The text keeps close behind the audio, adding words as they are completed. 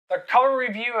The color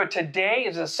review of today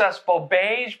is Accessible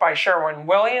Beige by Sherwin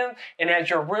Williams, and as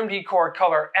your room decor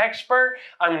color expert,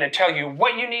 I'm going to tell you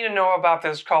what you need to know about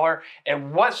this color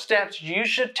and what steps you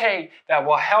should take that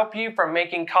will help you from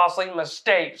making costly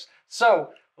mistakes.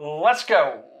 So, let's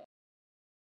go!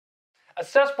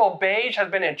 Accessible Beige has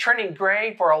been a trending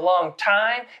gray for a long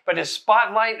time, but its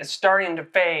spotlight is starting to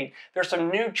fade. There's some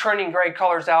new trending gray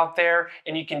colors out there,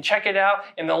 and you can check it out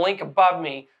in the link above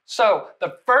me. So,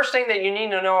 the first thing that you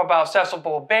need to know about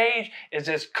Accessible Beige is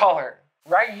its color.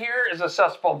 Right here is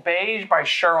Accessible Beige by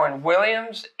Sherwin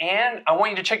Williams, and I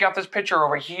want you to check out this picture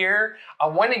over here. I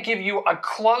want to give you a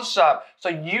close-up so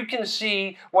you can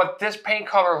see what this paint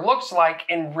color looks like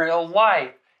in real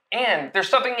life. And there's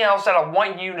something else that I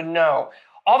want you to know.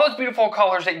 All those beautiful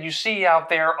colors that you see out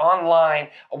there online,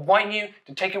 I want you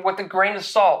to take it with a grain of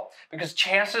salt because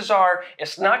chances are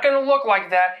it's not going to look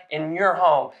like that in your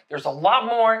home. There's a lot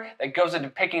more that goes into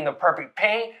picking the perfect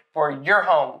paint for your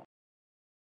home.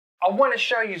 I want to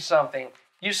show you something.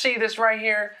 You see this right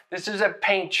here? This is a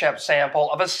paint chip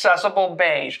sample of Accessible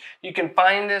Beige. You can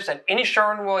find this at any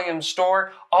Sherwin Williams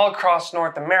store all across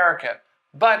North America.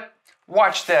 But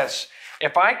watch this.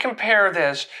 If I compare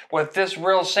this with this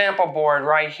real sample board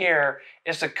right here,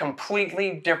 it's a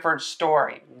completely different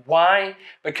story. Why?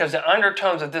 Because the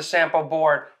undertones of this sample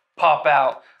board pop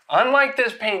out. Unlike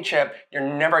this paint chip, you're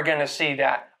never going to see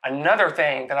that. Another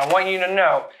thing that I want you to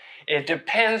know, it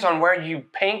depends on where you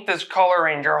paint this color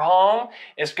in your home.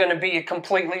 It's going to be a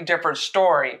completely different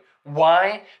story.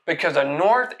 Why? Because the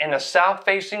north and the south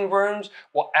facing rooms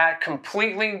will act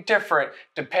completely different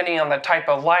depending on the type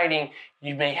of lighting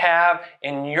you may have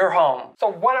in your home. So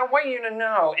what I want you to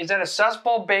know is that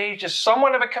Accessible Beige is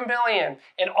somewhat of a chameleon,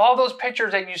 and all those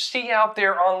pictures that you see out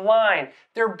there online,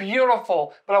 they're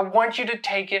beautiful, but I want you to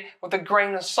take it with a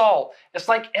grain of salt. It's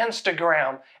like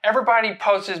Instagram. Everybody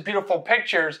posts beautiful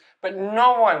pictures, but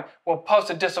no one will post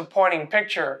a disappointing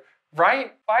picture.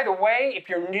 Right? By the way, if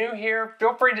you're new here,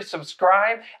 feel free to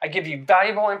subscribe. I give you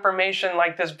valuable information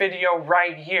like this video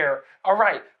right here. All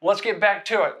right, let's get back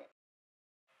to it.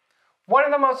 One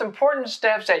of the most important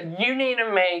steps that you need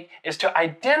to make is to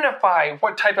identify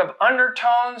what type of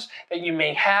undertones that you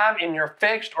may have in your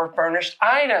fixed or furnished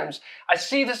items. I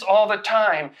see this all the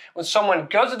time. When someone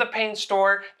goes to the paint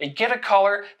store, they get a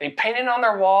color, they paint it on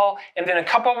their wall, and then a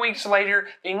couple weeks later,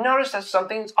 they notice that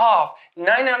something's off.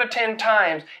 9 out of 10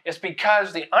 times, it's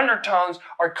because the undertones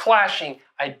are clashing.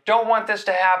 I don't want this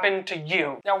to happen to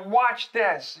you. Now watch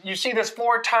this. You see this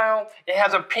floor tile? It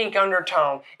has a pink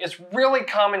undertone. It's really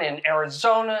common in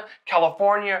Arizona,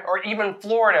 California, or even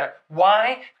Florida.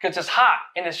 Why? Because it's hot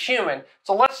and it's humid.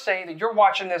 So let's say that you're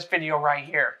watching this video right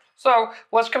here. So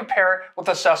let's compare it with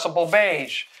Accessible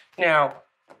Beige. Now,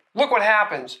 look what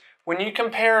happens. When you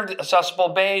compare the Accessible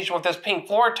Beige with this pink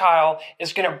floor tile,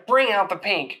 it's going to bring out the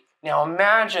pink. Now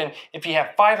imagine if you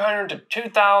have 500 to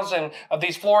 2,000 of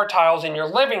these floor tiles in your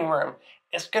living room.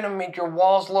 It's going to make your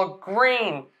walls look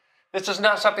green. This is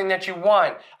not something that you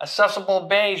want. Accessible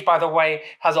Beige, by the way,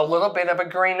 has a little bit of a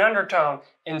green undertone.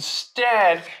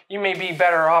 Instead, you may be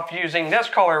better off using this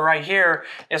color right here.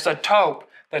 It's a taupe.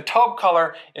 The taupe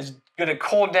color is going to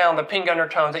cool down the pink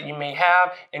undertones that you may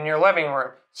have in your living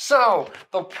room. So,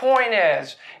 the point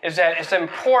is that it's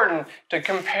important to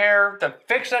compare the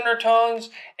fixed undertones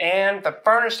and the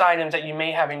furnished items that you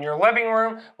may have in your living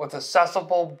room with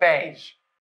Accessible Beige.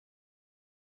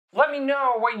 Let me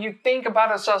know what you think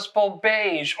about Accessible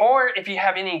Beige, or if you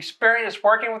have any experience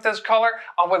working with this color,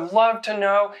 I would love to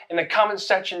know in the comment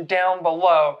section down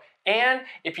below. And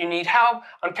if you need help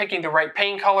on picking the right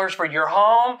paint colors for your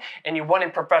home and you want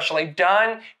it professionally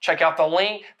done, check out the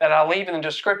link that I'll leave in the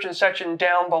description section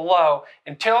down below.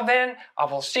 Until then, I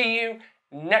will see you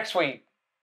next week.